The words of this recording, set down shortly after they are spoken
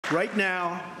Right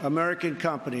now, American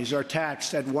companies are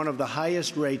taxed at one of the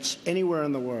highest rates anywhere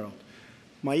in the world.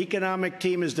 My economic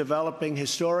team is developing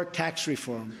historic tax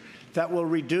reform that will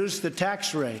reduce the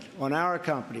tax rate on our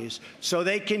companies so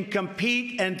they can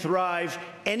compete and thrive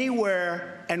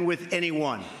anywhere and with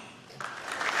anyone.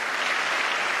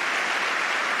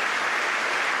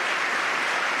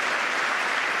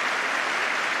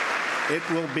 It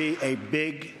will be a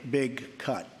big, big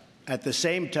cut. At the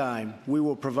same time, we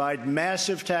will provide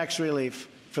massive tax relief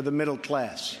for the middle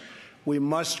class. We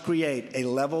must create a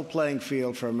level playing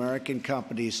field for American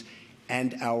companies,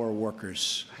 and our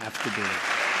workers have to do it.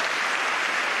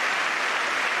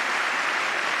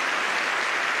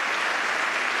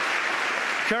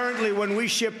 Currently, when we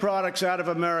ship products out of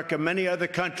America, many other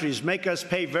countries make us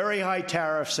pay very high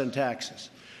tariffs and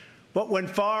taxes. But when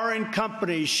foreign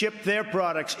companies ship their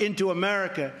products into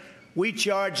America, we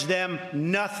charge them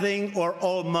nothing or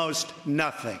almost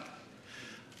nothing.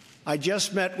 I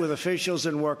just met with officials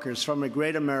and workers from a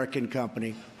great American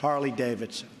company,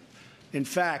 Harley-Davidson. In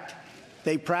fact,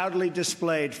 they proudly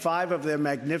displayed 5 of their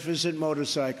magnificent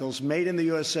motorcycles made in the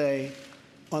USA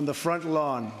on the front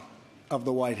lawn of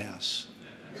the White House.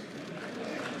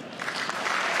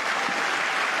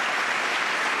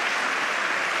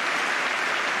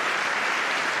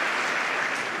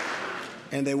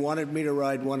 And they wanted me to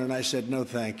ride one, and I said, no,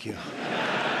 thank you.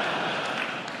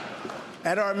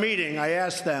 At our meeting, I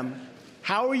asked them,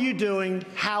 how are you doing?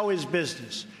 How is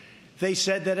business? They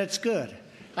said that it's good.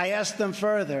 I asked them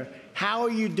further, how are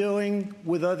you doing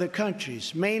with other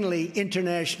countries, mainly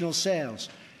international sales?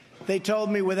 They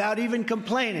told me without even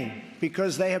complaining,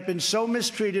 because they have been so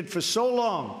mistreated for so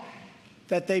long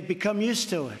that they've become used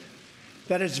to it,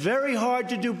 that it's very hard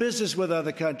to do business with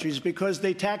other countries because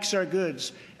they tax our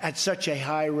goods at such a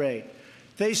high rate.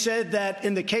 They said that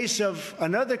in the case of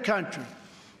another country,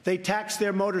 they tax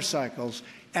their motorcycles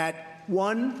at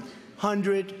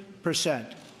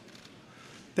 100%.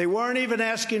 They weren't even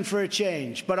asking for a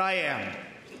change, but I am.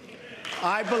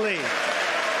 I believe.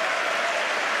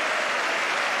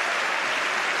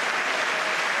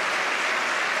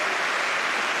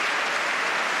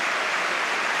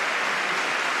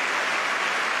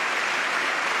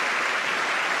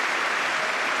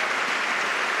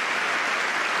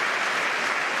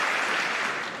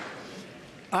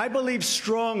 I believe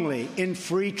strongly in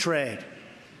free trade,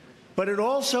 but it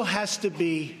also has to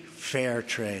be fair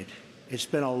trade. It's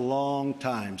been a long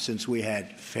time since we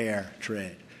had fair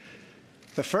trade.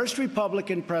 The first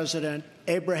Republican president,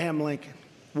 Abraham Lincoln,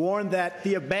 warned that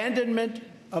the abandonment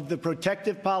of the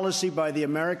protective policy by the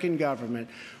American government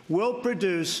will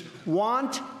produce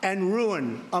want and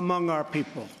ruin among our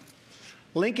people.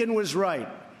 Lincoln was right,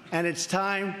 and it's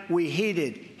time we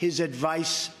heeded his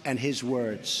advice and his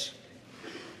words.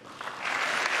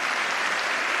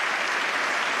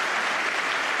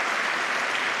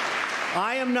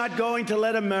 I am not going to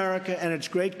let America and its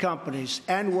great companies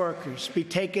and workers be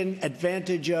taken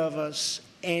advantage of us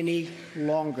any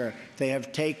longer. They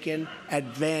have taken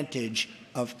advantage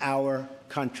of our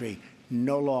country.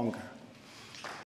 No longer.